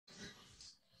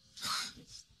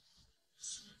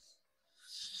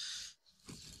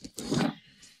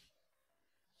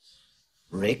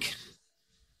Rick,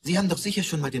 Sie haben doch sicher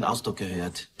schon mal den Ausdruck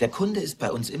gehört. Der Kunde ist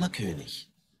bei uns immer König.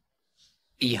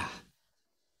 Ja.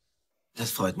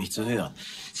 Das freut mich zu hören.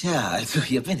 Tja, also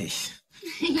hier bin ich.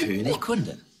 König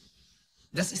Kunde.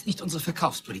 Das ist nicht unsere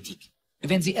Verkaufspolitik.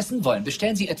 Wenn Sie essen wollen,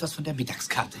 bestellen Sie etwas von der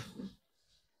Mittagskarte.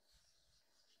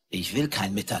 Ich will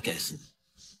kein Mittagessen.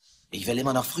 Ich will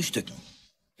immer noch frühstücken.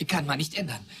 Kann man nicht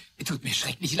ändern. Tut mir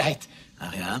schrecklich leid.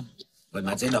 Ach ja? Wollen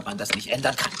wir mal sehen, ob man das nicht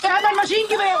ändern kann. Er hat ein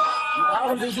Maschinengewehr! Sie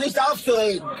brauchen sich nicht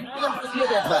aufzuregen. Mir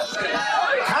interessiert etwas.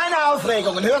 Keine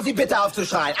Aufregungen. Hören Sie bitte auf zu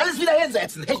schreien. Alles wieder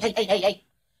hinsetzen. Hey, hey, hey, hey, hey.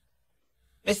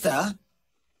 Mister?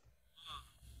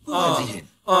 Wo wollen Sie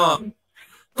hin?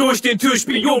 Durch den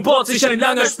Türspion bohrt sich ein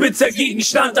langer, spitzer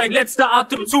Gegenstand. Ein letzter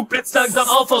Atemzug blitzt langsam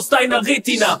auf aus deiner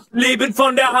Retina. Leben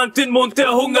von der Hand in den Mund,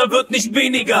 der Hunger wird nicht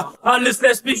weniger. Alles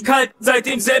lässt mich kalt, seit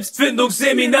dem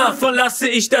Selbstfindungsseminar. Verlasse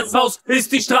ich das Haus,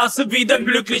 ist die Straße wieder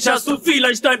glücklich. Hast du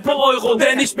vielleicht ein paar Euro,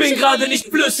 denn ich bin gerade nicht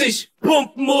flüssig.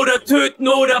 Pumpen oder töten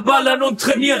oder ballern und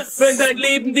trainieren. Wenn dein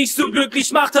Leben dich so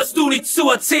glücklich macht, hast du nichts zu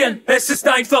erzählen. Es ist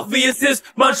einfach wie es ist,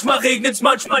 manchmal regnet's,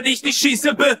 manchmal nicht. Ich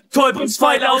schieße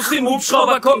Betäubungspfeile aus dem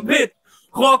Hubschrauber-Cockpit.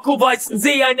 Rokko,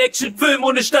 Weissensee, ein Actionfilm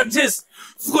ohne Statist.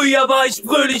 Früher war ich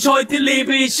fröhlich, heute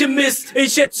lebe ich im Mist.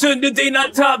 Ich entzünde den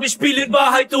Altar, wir spielen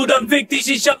Wahrheit oder fick dich.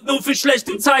 Ich hab nur für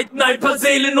schlechte Zeiten ein paar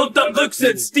Seelen unterm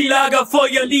Rücksitz. Die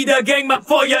Lagerfeuer-Lieder, Gang macht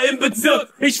Feuer im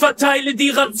Bezirk. Ich verteile die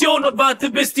Ration und warte,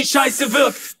 bis die Scheiße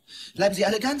wirkt. Bleiben Sie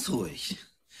alle ganz ruhig.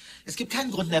 Es gibt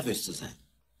keinen Grund, nervös zu sein.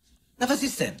 Na, was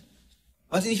ist denn?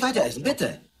 Wollen Sie nicht weiter essen?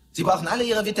 Bitte. Sie brauchen alle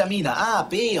Ihre Vitamine A,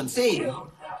 B und C.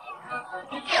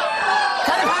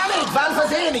 Keine Panik, war ein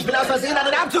Versehen. Ich bin aus Versehen an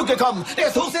den Abzug gekommen. Der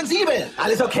ist hochsensibel.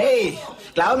 Alles okay.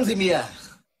 Glauben Sie mir.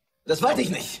 Das wollte ich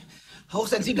nicht.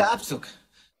 Hochsensibler Abzug.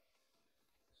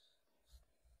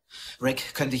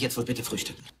 Rick, könnte ich jetzt wohl bitte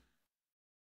frühstücken?